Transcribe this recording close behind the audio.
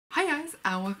guys,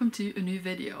 and welcome to a new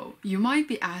video. You might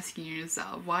be asking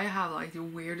yourself why I have like the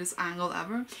weirdest angle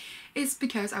ever. It's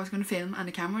because I was going to film and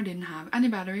the camera didn't have any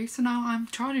battery, so now I'm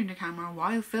charging the camera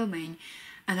while filming,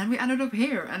 and then we ended up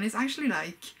here, and it's actually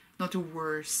like not the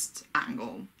worst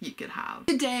angle you could have.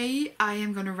 Today I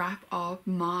am gonna wrap up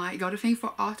my Got a Thing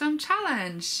for Autumn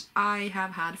challenge. I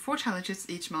have had 4 challenges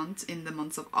each month in the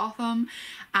months of autumn,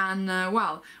 and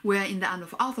well, we're in the end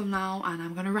of autumn now and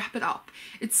I'm gonna wrap it up.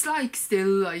 It's like still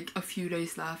like a few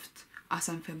days left as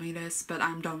I'm filming this, but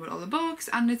I'm done with all the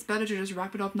books and it's better to just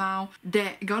wrap it up now.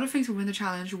 The Got a Thing for Winter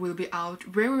challenge will be out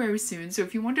very soon, so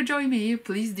if you want to join me,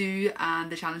 please do,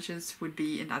 and the challenges would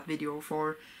be in that video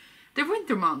for the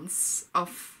winter months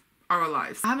of our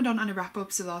lives. I haven't done any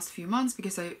wrap-ups the last few months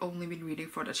because I've only been reading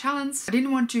for the challenge. I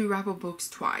didn't want to wrap up books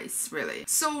twice, really.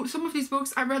 So some of these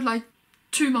books I read like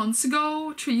 2 months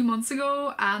ago, 3 months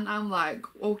ago, and I'm like,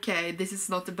 okay, this is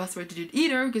not the best way to do it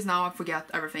either, because now I forget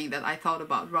everything that I thought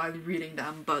about while reading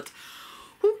them, but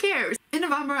who cares? In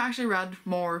November I actually read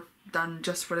more than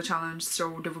just for the challenge,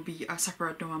 so there will be a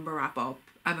separate November wrap-up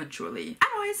eventually.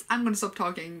 Anyways, I'm gonna stop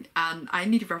talking and I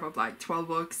need to wrap up like 12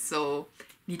 books, so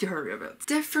need to hurry a bit.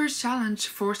 The first challenge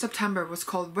for September was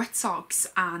called Wet Socks,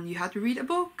 and you had to read a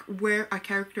book where a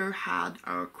character had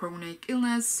a chronic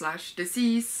illness slash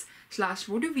disease slash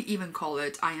what do we even call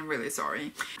it? I am really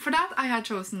sorry. For that I had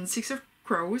chosen Six of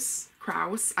Crows,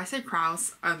 I say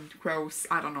Crows and Crows,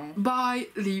 I don't know, by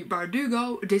Leigh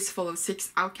Bardugo. This follows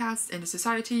 6 outcasts in the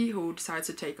society who decides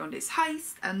to take on this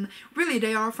heist, and really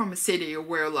they are from a city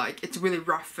where like it's really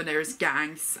rough and there's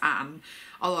gangs and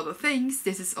a lot of things.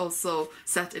 This is also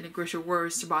set in the Grisha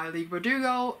Wars by Leigh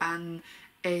Bardugo, and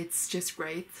it's just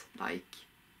great. Like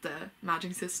the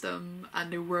magic system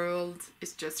and the world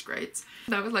is just great.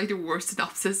 That was like the worst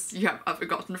synopsis you have ever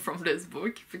gotten from this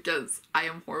book because I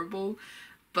am horrible,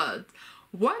 but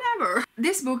whatever.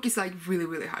 This book is like really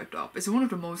hyped up. It's one of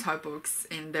the most hyped books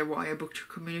in the YA book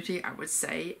community, I would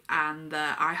say, and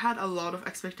I had a lot of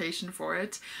expectation for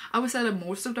it. I would say that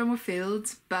most of them were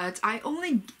filled, but I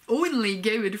only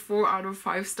gave it 4 out of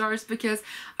 5 stars because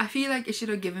I feel like it should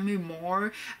have given me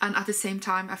more, and at the same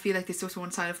time I feel like this was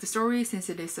one side of the story since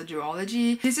it is a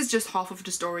duology. This is just half of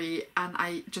the story and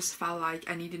I just felt like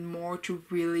I needed more to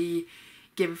really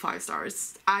give it 5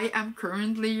 stars. I am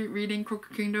currently reading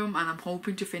Crooked Kingdom and I'm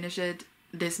hoping to finish it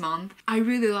this month. I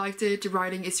really liked it. The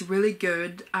writing is really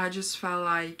good. I just felt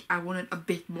like I wanted a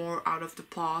bit more out of the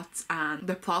plot and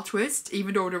the plot twist.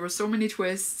 Even though there were so many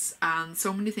twists and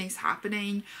so many things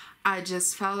happening, I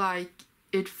just felt like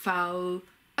it fell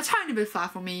a tiny bit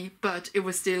flat for me, but it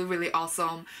was still really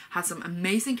awesome. Had some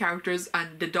amazing characters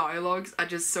and the dialogues are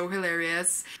just so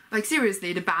hilarious. Like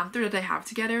seriously, the banter that they have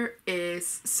together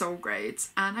is so great,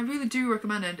 and I really do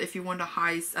recommend it if you want a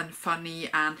heist and funny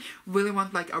and really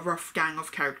want like a rough gang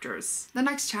of characters. The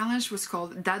next challenge was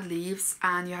called Dead Leaves,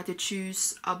 and you had to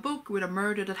choose a book with a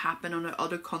murder that happened on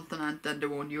another continent than the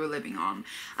one you were living on.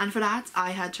 And for that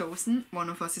I had chosen One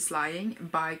of Us is Lying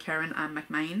by Karen Ann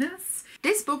McManus.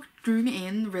 This book drew me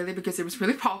in really because it was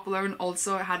really popular, and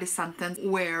also it had a sentence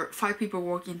where 5 people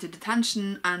walk into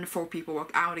detention and 4 people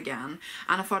walk out again,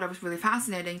 and I thought that was really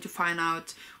fascinating to find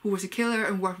out who was the killer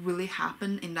and what really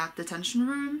happened in that detention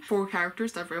room. 4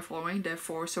 characters that we're following, the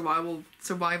 4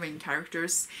 surviving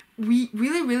characters. We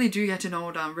really do get to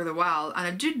know them really well, and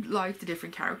I did like the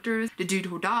different characters. The dude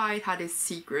who died had his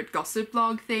secret gossip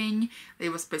blog thing. It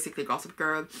was basically Gossip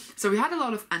Girl. So we had a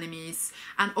lot of enemies,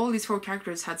 and all these 4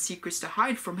 characters had secrets to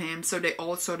hide from him, so they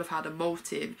all sort of had a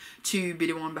motive to be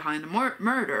the one behind the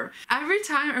murder. Every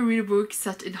time I read a book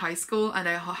set in high school and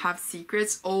I have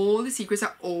secrets, all the secrets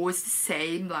are always the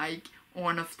same. Like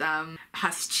one of them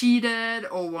has cheated,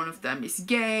 or one of them is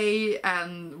gay,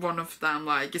 and one of them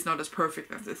like is not as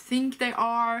perfect as they think they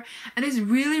are, and it's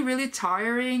really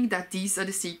tiring that these are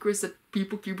the secrets that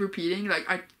people keep repeating. Like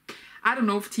I don't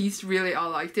know if teens really are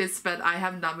like this, but I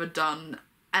have never done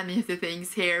any of the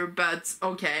things here, but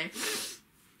okay.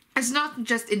 It's not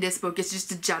just in this book, it's just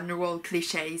the general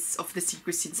cliches of the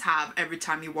secrets teens have every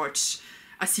time you watch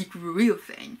a secret reveal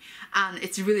thing, and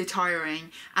it's really tiring,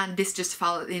 and this just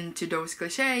fell into those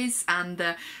cliches, and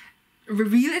the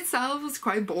reveal itself was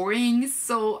quite boring,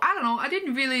 so I don't know, I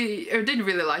didn't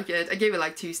really like it. I gave it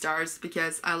like 2 stars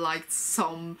because I liked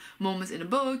some moments in the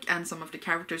book and some of the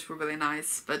characters were really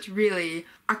nice, but really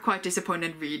a quite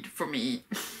disappointed read for me.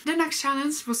 The next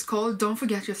challenge was called Don't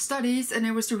Forget Your Studies, and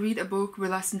it was to read a book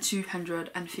with less than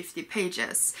 250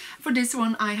 pages. For this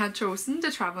one I had chosen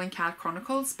The Traveling Cat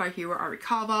Chronicles by Hiro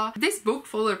Arikawa. This book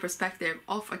followed the perspective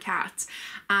of a cat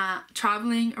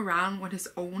traveling around with his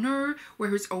owner, where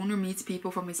his owner meets meets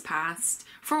people from his past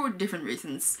for different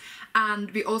reasons. And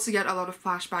we also get a lot of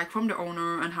flashback from the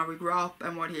owner and how he grew up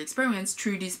and what he experienced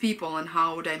through these people and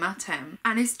how they met him.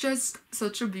 And it's just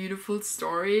such a beautiful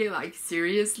story, like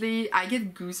seriously, I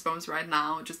get goosebumps right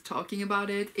now just talking about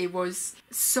it. It was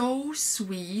so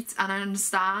sweet, and I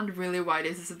understand really why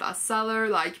this is a bestseller.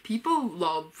 Like, people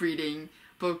love reading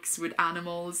books with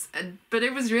animals, but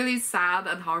it was really sad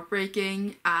and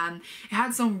heartbreaking, and it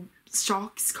had some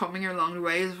shocks coming along the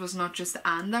way. It was not just the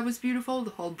end that was beautiful,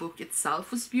 the whole book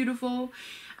itself was beautiful,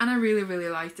 and I really, really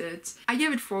liked it. I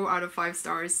gave it 4 out of 5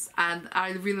 stars, and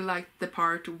I really liked the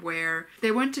part where they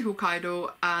went to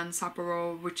Hokkaido and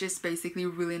Sapporo, which is basically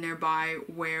really nearby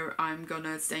where I'm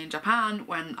gonna stay in Japan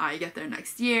when I get there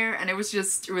next year, and it was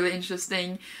just really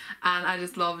interesting, and I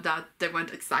just love that they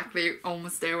went exactly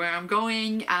almost there where I'm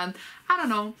going. And I don't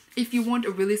know, if you want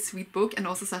a really sweet book and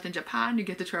also set in Japan, you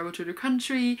get to travel to the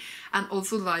country, and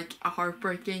also like a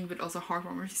heartbreaking but also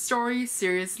heartwarming story,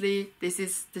 seriously, this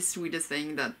is the sweetest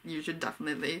thing that you should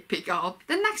definitely pick up.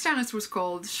 The next challenge was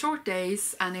called Short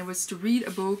Days, and it was to read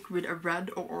a book with a red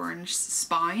or orange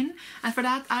spine, and for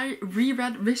that I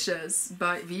reread Vicious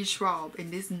by V. Schwab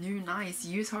in this new nice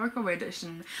used hardcover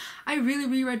edition. I really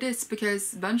reread this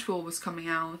because Vengeful was coming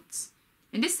out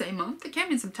in this same month. It came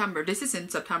in September. This is in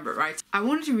September, right? I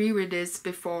wanted to reread this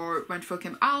before Vengeful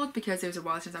came out because it was a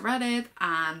while since I read it,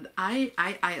 and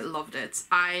I loved it.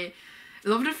 I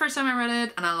loved it the first time I read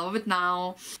it, and I love it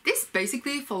now. This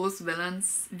basically follows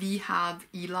villains. We have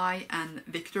Eli and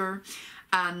Victor,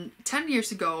 and 10 years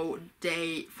ago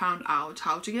they found out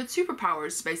how to get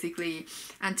superpowers basically,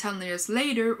 and 10 years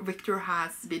later Victor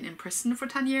has been in prison for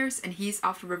 10 years, and he's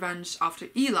after revenge after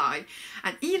Eli,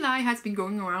 and Eli has been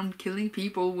going around killing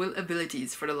people with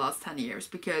abilities for the last 10 years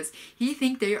because he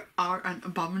thinks they are an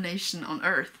abomination on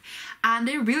Earth, and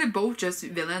they're really both just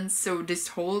villains. So this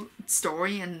whole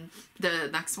story and the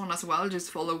next one as well just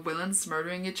follow villains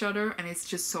murdering each other, and it's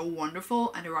just so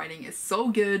wonderful, and the writing is so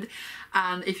good.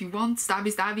 And if you want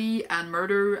stabby and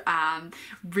murder and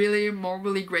really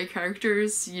morally great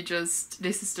characters,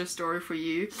 this is the story for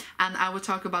you. And I will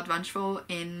talk about Vengeful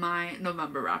in my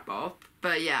November wrap up.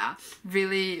 But yeah,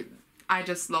 really, I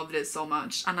just love this so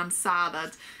much, and I'm sad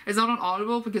that it's not on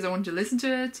Audible because I want to listen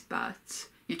to it, but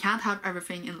you can't have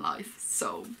everything in life.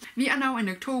 So we are now in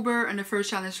October, and the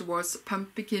first challenge was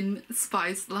Pumpkin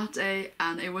Spice Latte,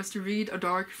 and it was to read a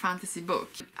dark fantasy book.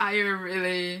 I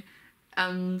really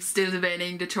am still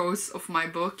debating the choice of my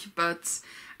book, but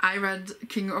I read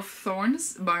King of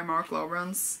Thorns by Mark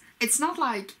Lawrence. It's not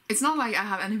like I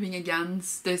have anything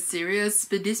against this series,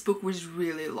 but this book was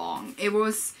really long.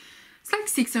 It's like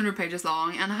 600 pages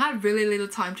long, and I had really little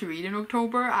time to read in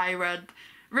October. I read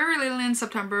very little in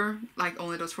September, like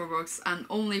only those 4 books, and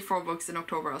only 4 books in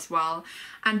October as well.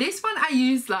 And this one I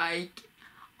used like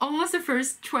almost the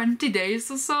first 20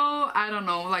 days or so. I don't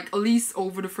know, like at least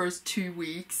over the first 2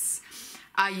 weeks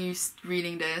I used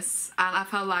reading this, and I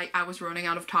felt like I was running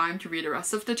out of time to read the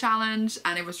rest of the challenge,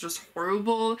 and it was just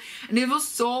horrible, and it was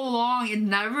so long, it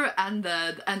never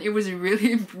ended, and it was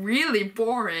really, really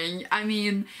boring. I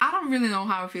mean, I don't really know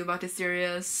how I feel about this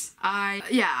series.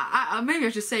 Maybe I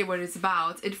should say what it's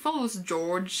about. It follows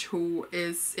George, who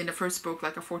is in the first book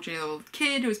like a 14-year-old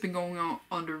kid who's been going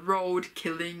on the road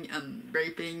killing and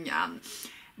raping, and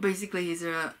basically he's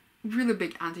a really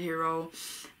big anti-hero,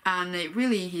 and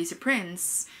he's a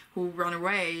prince who ran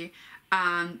away,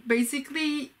 and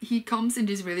basically he comes in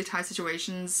these really tight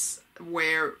situations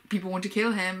where people want to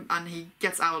kill him, and he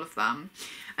gets out of them.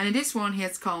 And in this one he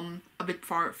has come a bit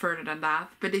far further than that,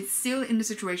 but it's still in the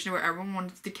situation where everyone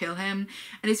wants to kill him,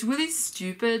 and it's really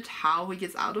stupid how he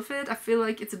gets out of it. I feel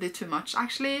like it's a bit too much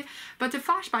actually, but the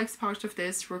flashbacks parts of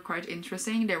this were quite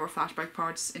interesting. There were flashback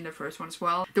parts in the first one as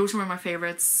well. Those were my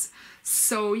favorites.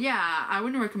 So yeah, I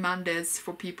wouldn't recommend this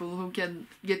for people who can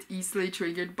get easily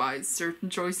triggered by certain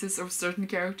choices of certain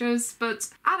characters, but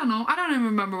I don't know, I don't even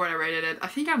remember what I rated it. I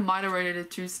think I might have rated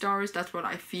it 2 stars, that's what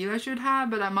I feel I should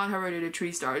have, but I might have rated it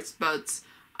 3 stars, but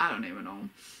I don't even know.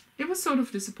 It was sort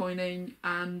of disappointing,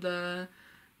 and the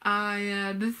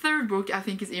 3rd book I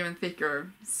think is even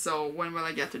thicker, so when will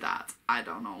I get to that? I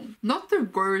don't know. Not the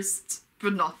worst,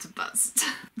 but not the best.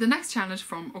 The next challenge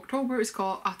from October is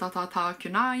called Atatata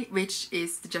Kunai, which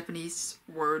is the Japanese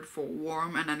word for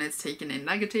warm, and then it's taken in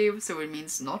negative, so it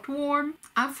means not warm.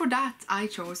 And for that I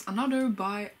chose Another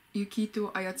by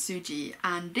Yukito Ayatsuji,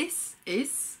 and this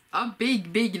is a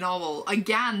big novel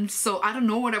again, so I don't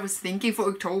know what I was thinking for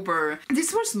October.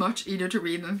 This was much easier to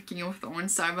read than King of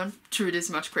Thorns, so I went through this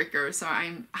much quicker, so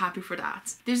I'm happy for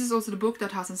that. This is also the book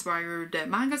that has inspired the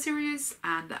manga series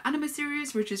and the anime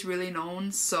series, which is really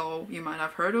known, so you might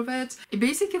have heard of it. It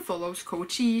basically follows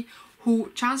Kochi,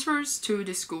 who transfers to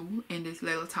the school in this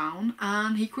little town,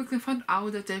 and he quickly finds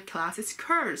out that their class is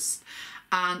cursed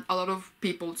and a lot of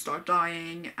people start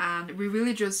dying, and we're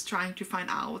really just trying to find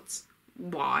out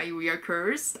why we are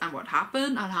cursed and what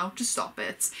happened and how to stop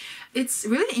it. It's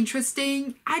really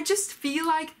interesting. I just feel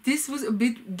like this was a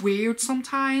bit weird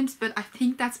sometimes, but I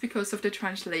think that's because of the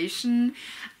translation.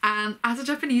 And as a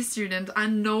Japanese student, I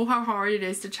know how hard it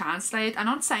is to translate. I'm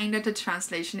not saying that the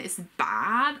translation is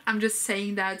bad, I'm just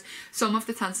saying that some of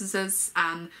the sentences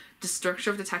and the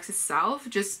structure of the text itself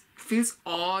just feels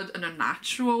odd and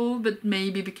unnatural, but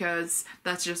maybe because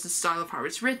that's just the style of how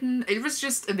it's written. It was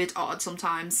just a bit odd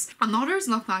sometimes. Another is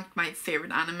not like my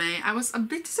favorite anime. I was a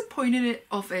bit disappointed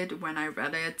of it when I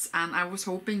read it, and I was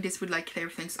hoping this would like clear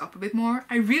things up a bit more.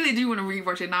 I really do want to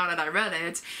rewatch it now that I read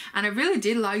it, and I really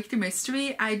did like the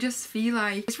mystery. I just feel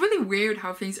like it's really weird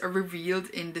how things are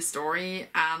revealed in the story,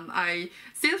 and I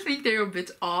still think they're a bit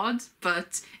odd,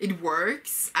 but it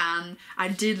works, and I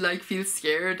did like feel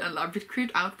scared and a bit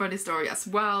creeped out by the story as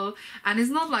well. And it's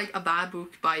not like a bad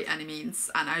book by any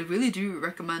means, and I really do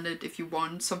recommend it if you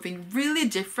want something really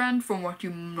different from what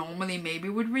you normally maybe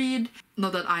would read.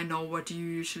 Not that I know what you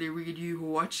usually read, you who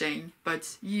are watching,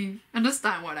 but you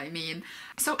understand what I mean.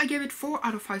 So I gave it 4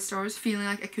 out of 5 stars, feeling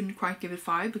like I couldn't quite give it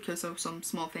 5 because of some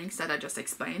small things that I just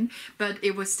explained, but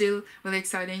it was still really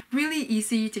exciting, really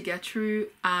easy to get through,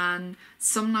 and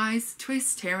some nice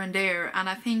twists here and there. And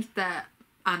I think that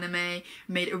anime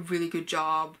made a really good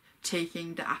job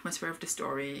taking the atmosphere of the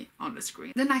story on the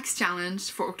screen. The next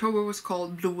challenge for October was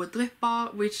called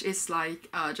Bloddryppa, which is like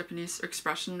a Japanese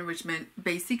expression which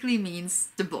basically means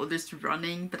the blood is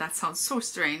running, but that sounds so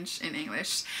strange in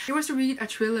English. It was to read a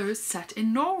thriller set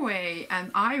in Norway,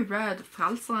 and I read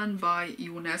Frelseren by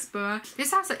Jo Nesbø.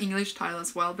 This has an English title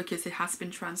as well because it has been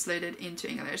translated into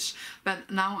English, but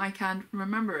now I can't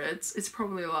remember it. It's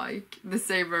probably like The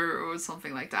Saver or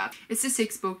something like that. It's the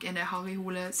 6th book in the Harry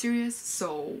Hole series,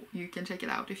 so you can check it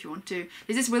out if you want to.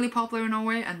 This is really popular in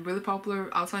Norway and really popular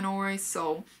outside Norway,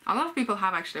 so a lot of people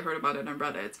have actually heard about it and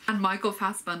read it. And Michael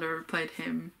Fassbender played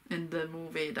him in the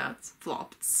movie that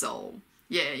flopped, so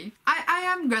yay. I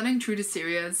am getting through the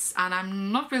series and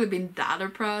I'm not really being that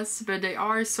impressed, but they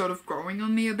are sort of growing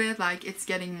on me a bit. Like, it's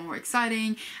getting more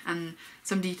exciting and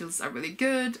some details are really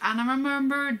good, and I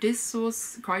remember this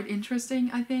was quite interesting.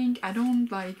 I think I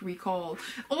don't like recall.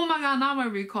 Oh my god, now I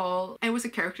recall. It was a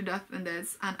character death in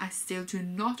this and I still do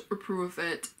not approve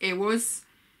it. It was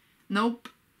nope.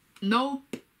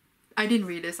 I didn't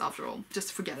read this after all.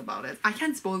 Just forget about it. I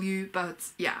can't spoil you, but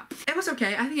yeah. It was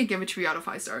okay. I think I gave it 3 out of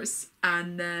 5 stars.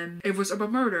 And it was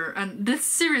about murder. And this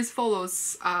series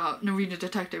follows a Norwegian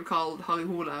detective called Harry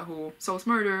Hole who solves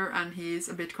murder, and he's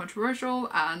a bit controversial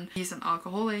and he's an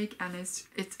alcoholic, and it's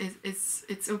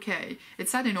okay.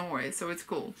 It's set in Norway, so it's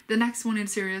cool. The next one in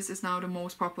the series is now the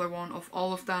most popular one of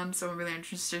all of them, so I'm really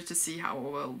interested to see how I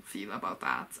will feel about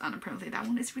that. And apparently that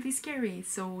one is really scary,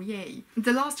 so yay.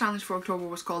 The last challenge for October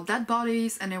was called Dead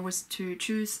Bodies, and it was to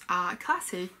choose a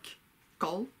classic,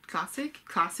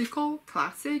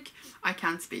 I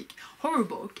can't speak, horror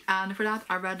book, and for that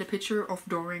I read The Picture of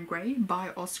Dorian Gray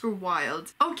by Oscar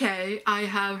Wilde. Okay, I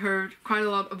have heard quite a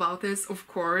lot about this, of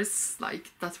course,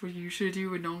 like that's what you usually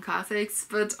do with non-classics,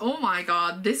 but oh my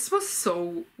god, this was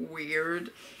so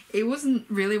weird. It wasn't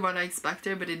really what I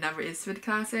expected, but it never is with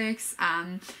classics,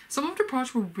 and some of the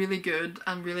parts were really good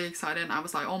and really exciting. I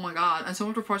was like, oh my god, and some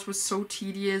of the parts were so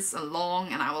tedious and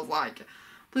long, and I was like,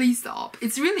 please stop.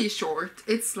 It's really short.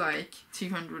 It's like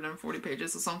 240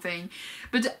 pages or something.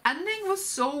 But the ending was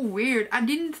so weird. I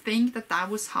didn't think that that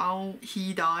was how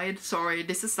he died. Sorry,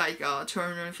 this is like a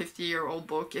 250-year-old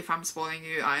book. If I'm spoiling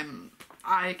you, I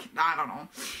don't know.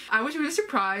 I was really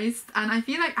surprised, and I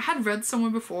feel like I had read somewhere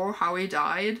before how he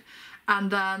died, and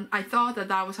then I thought that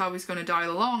that was how he was going to die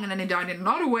along, and then he died in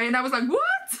another way, and I was like,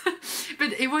 what?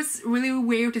 But it was really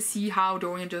weird to see how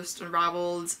Dorian just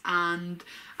unraveled, and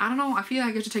I don't know, I feel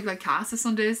like I should take like classes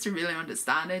on this to really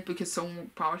understand it, because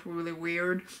some parts were really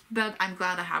weird, but I'm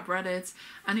glad I have read it,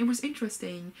 and it was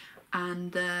interesting.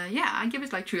 And yeah, I give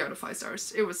it like 3 out of 5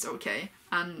 stars. It was okay.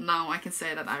 And now I can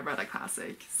say that I read a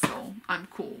classic, so I'm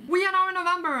cool. We are now in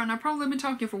November, and I've probably been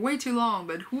talking for way too long,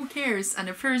 but who cares? And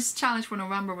the first challenge for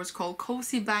November was called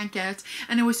Cozy Blanket,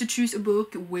 and it was to choose a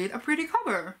book with a pretty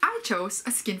cover. I chose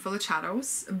A Skin Full of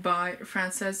Shadows by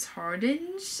Frances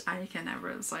Hardinge. I can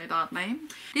never say that name.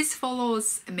 This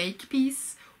follows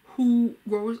Makepeace, who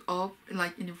grows up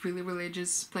like in a really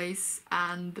religious place,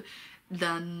 and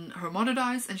then her mother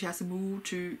dies and she has to move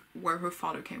to where her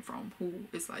father came from, who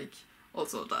is like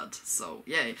also dead, so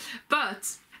yay.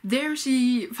 But there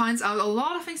she finds out a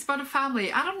lot of things about her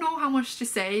family. I don't know how much to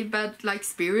say, but like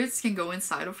spirits can go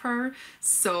inside of her.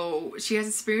 So she has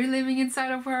a spirit living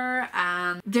inside of her,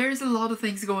 and there's a lot of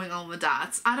things going on with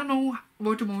that. I don't know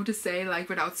what more to say like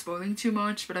without spoiling too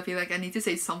much, but I feel like I need to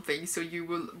say something so you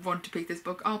will want to pick this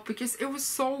book up because it was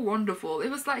so wonderful. It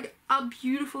was like a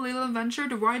beautiful little adventure.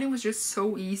 The writing was just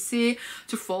so easy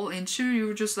to fall into. You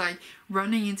were just like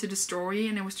running into the story,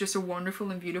 and it was just so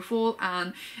wonderful and beautiful,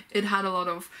 and it had a lot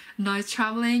of nice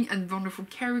traveling and wonderful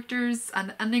characters, and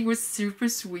the ending was super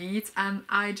sweet, and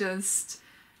I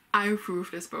approve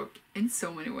this book in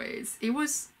so many ways. It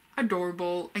was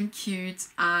adorable and cute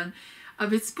and a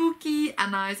bit spooky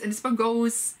and nice, and it's about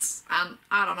ghosts, and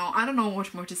I don't know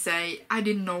much more to say. I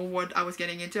didn't know what I was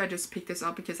getting into. I just picked this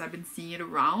up because I've been seeing it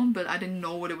around, but I didn't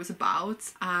know what it was about,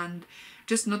 and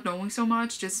just not knowing so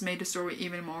much just made the story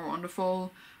even more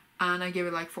wonderful, and I gave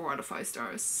it like 4 out of 5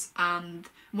 stars. And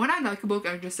when I like a book,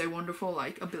 I just say wonderful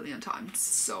like a billion times,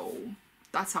 so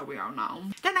that's how we are now.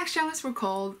 The next challenges were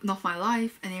called Not My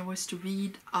Life, and it was to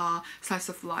read a slice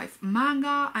of life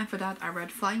manga, and for that I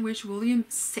read Flying Witch Volume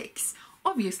 6.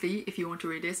 Obviously, if you want to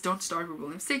read this, don't start with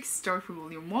Volume 6, start with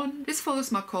Volume 1. This follows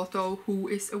Makoto, who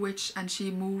is a witch, and she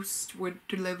moves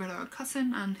to live with her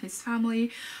cousin and his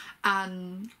family,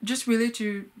 and just really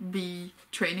to be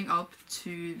training up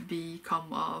to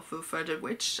become a full-fledged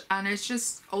witch. And it's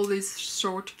just all these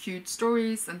short, cute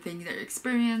stories and things they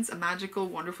experience, and magical,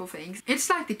 wonderful things.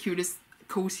 It's like the cutest,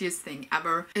 coziest thing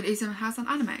ever. It has an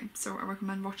anime, so I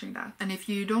recommend watching that. And if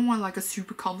you don't want like a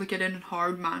super complicated and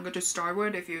hard manga to start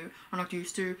with, if you are not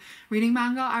used to reading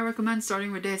manga, I recommend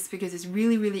starting with this because it's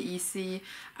really, really easy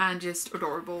and just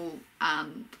adorable.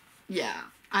 And yeah,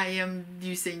 I am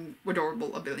using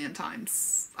adorable a billion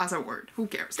times as a word, who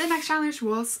cares. The next challenge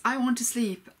was I Want to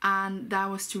Sleep, and that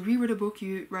was to reread a book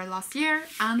you read last year,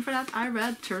 and for that I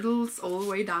read Turtles All the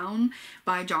Way Down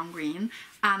by John Green,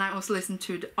 and I also listened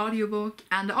to the audiobook,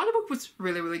 and the audiobook was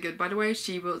really, really good, by the way.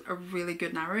 She was a really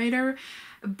good narrator,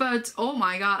 but oh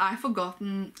my god, I've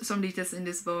forgotten some details in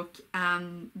this book,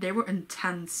 and they were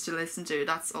intense to listen to.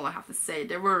 That's all I have to say.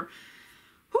 They were,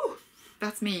 whew,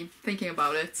 that's me thinking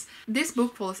about it. This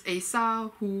book follows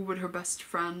Asa, who with her best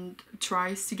friend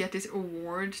tries to get this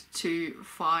award to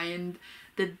find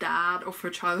the dad of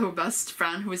her childhood best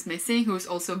friend who is missing, who is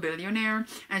also a billionaire,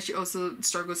 and she also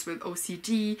struggles with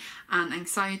OCD and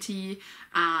anxiety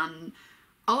and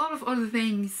a lot of other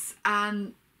things,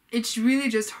 and it's really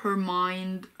just her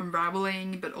mind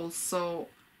unraveling but also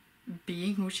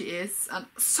being who she is, and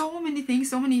so many things,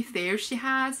 so many fears she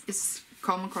has is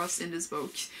come across in this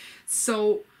book.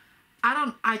 So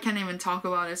I can't even talk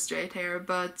about it straight here,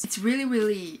 but it's really,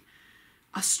 really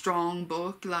a strong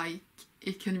book. Like,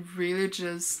 it can really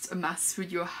just mess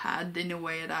with your head in a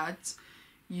way that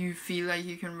you feel like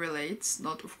you can relate.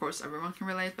 Not, of course, everyone can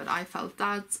relate, but I felt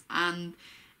that, and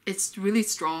it's really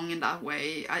strong in that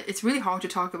way. It's really hard to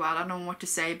talk about. I don't know what to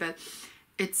say, but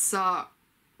it's a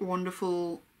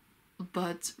wonderful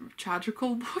but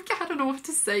tragical book. I don't know what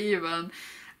to say even.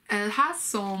 It has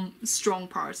some strong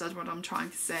parts, that's what I'm trying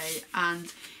to say, and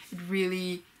it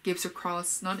really gives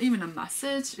across not even a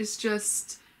message, it's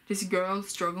just this girl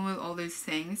struggling with all these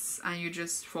things, and you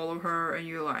just follow her and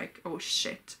you're like, oh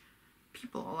shit,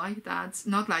 people are like that.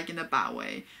 Not like in a bad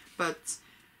way, but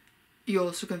you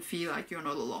also can feel like you're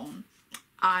not alone.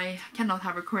 I cannot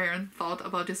have a coherent thought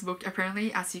about this book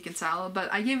apparently, as you can tell,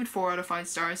 but I gave it 4 out of 5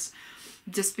 stars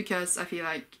just because I feel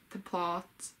like the plot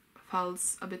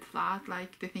falls a bit flat.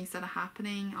 Like, the things that are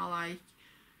happening are like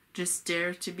just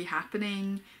there to be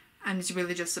happening, and it's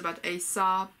really just about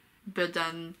Asa, but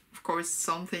then of course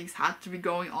some things had to be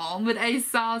going on with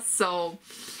Asa, so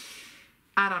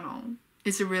I don't know.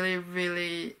 It's a really,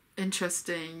 really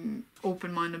interesting,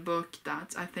 open-minded book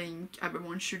that I think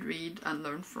everyone should read and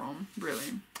learn from,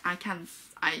 really.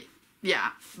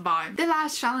 Yeah, bye. The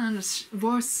last challenge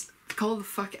was called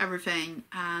Fuck Everything,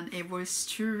 and it was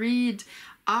to read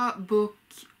a book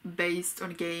based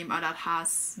on a game that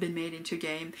has been made into a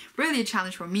game. Really a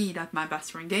challenge for me that my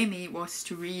best friend gave me was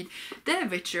to read The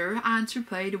Witcher and to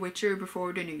play The Witcher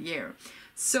before the new year.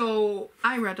 So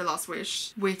I read The Last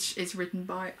Wish, which is written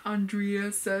by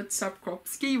Andrzej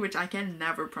Sapkowski, which I can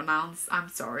never pronounce, I'm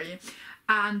sorry.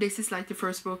 And this is like the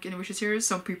first book in the Witcher series.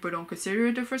 Some people don't consider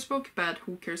it the first book, but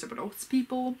who cares about those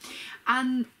people?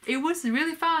 And it was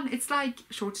really fun. It's like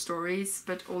short stories,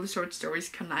 but all the short stories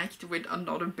connect with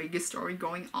another bigger story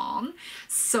going on.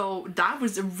 So that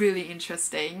was really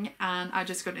interesting, and I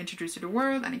just got introduced to the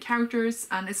world and the characters,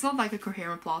 and it's not like a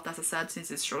coherent plot, as I said,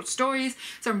 since it's short stories.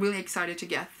 So I'm really excited to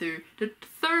get through the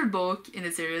 3rd book in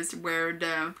the series where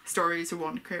the story is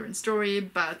one coherent story,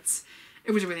 but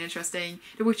it was really interesting.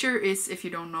 The Witcher is, if you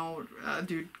don't know, a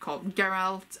dude called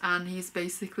Geralt, and he's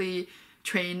basically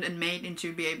trained and made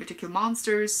into be able to kill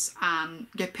monsters and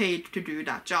get paid to do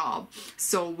that job.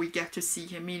 So we get to see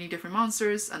him meeting different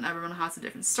monsters, and everyone has a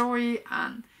different story,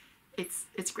 and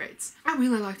it's great. I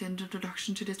really like the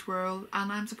introduction to this world,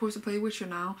 and I'm supposed to play Witcher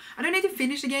now. I don't need to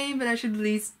finish the game, but I should at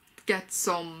least get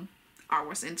some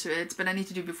hours into it, but I need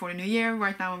to do before the new year.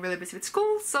 Right now I'm really busy with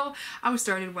school, so I will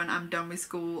start it when I'm done with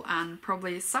school and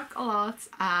probably suck a lot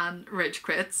and rage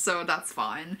quit, so that's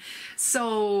fine.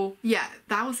 So yeah,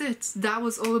 that was it. That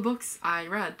was all the books I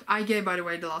read. I gave, by the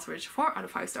way, The Last Witch 4 out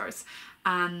of 5 stars.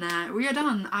 And we are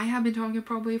done. I have been talking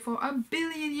probably for a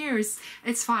billion years.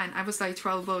 It's fine. I was like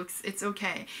 12 books. It's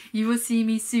okay. You will see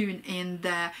me soon in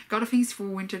the God of Things for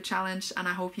Winter Challenge, and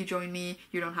I hope you join me.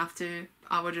 You don't have to.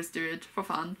 I will just do it for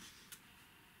fun.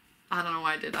 I don't know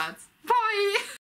why I did that. Bye!